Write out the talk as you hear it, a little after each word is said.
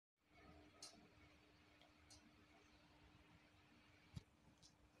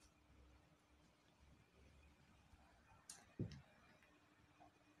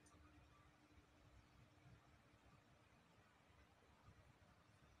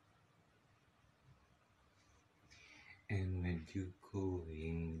you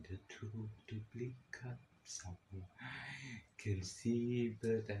going through to pick up some? Can see,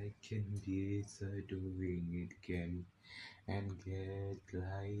 but I can be so doing it again and get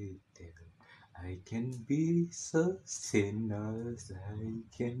lighter. I can be so sinners, I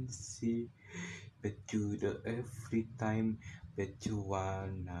can see, but you do every time that you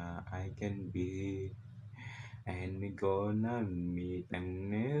wanna, I can be, and we gonna meet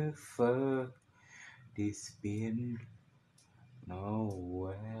and never disappear.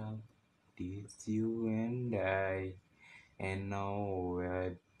 Nowhere did you and I, and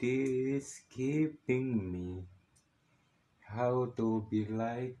nowhere this keeping me. How to be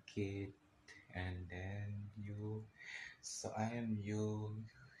like it, and then you, so I am you,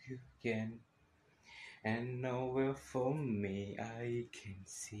 you can, and nowhere for me I can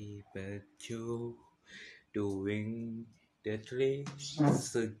see but you doing the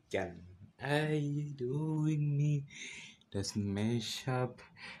tricks again. I doing me. Does mesh up,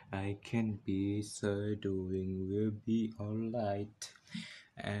 I can be so doing will be alright.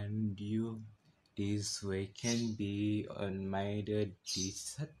 And you this way can be on my the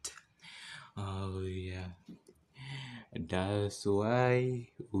desert. Oh yeah. That's why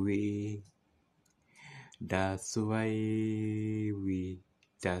we that's why we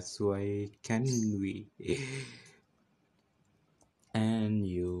that's why can we and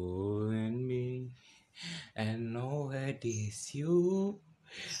you and me and nowhere is you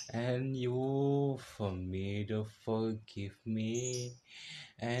and you for me to forgive me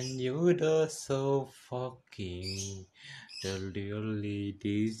and you the so fucking the really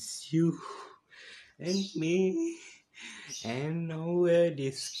is you and me and nowhere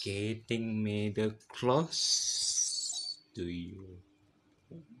is getting me the close to you.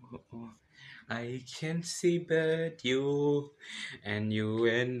 I can see but you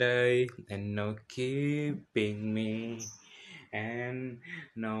and I and no keeping me and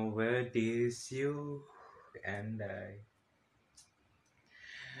nowhere is you and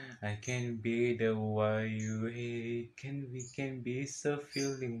I can be the way we can be so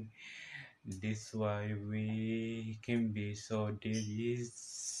feeling this why we can be so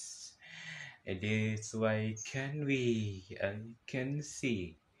this this why can we I can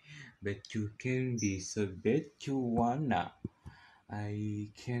see but you can be so bad you wanna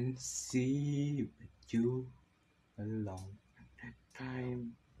I can see but you a long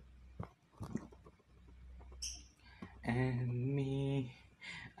time and me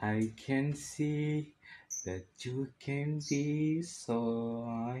I can see that you can be so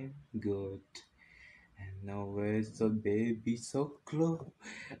I'm good and nowhere's the baby so close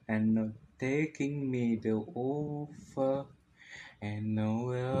and not taking me the over and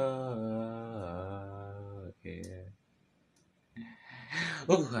nowhere yeah.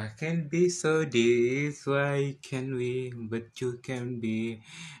 Oh, I can be so this why can we but you can be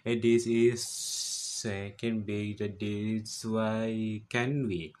this is I can be the this why can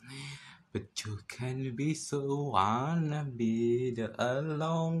we but you can be so wanna be the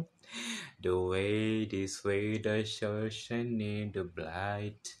alone the way this way the ocean in the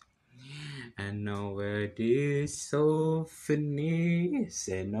blight and nowhere this so funny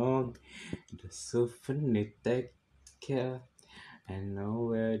and on the so funny take care and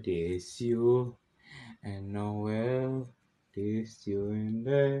nowhere this you and nowhere this you and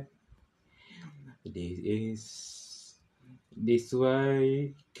there this is this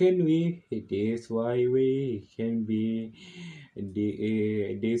why can we this why we can be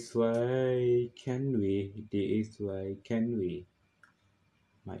this why can we this why can we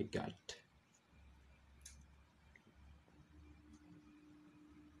my god.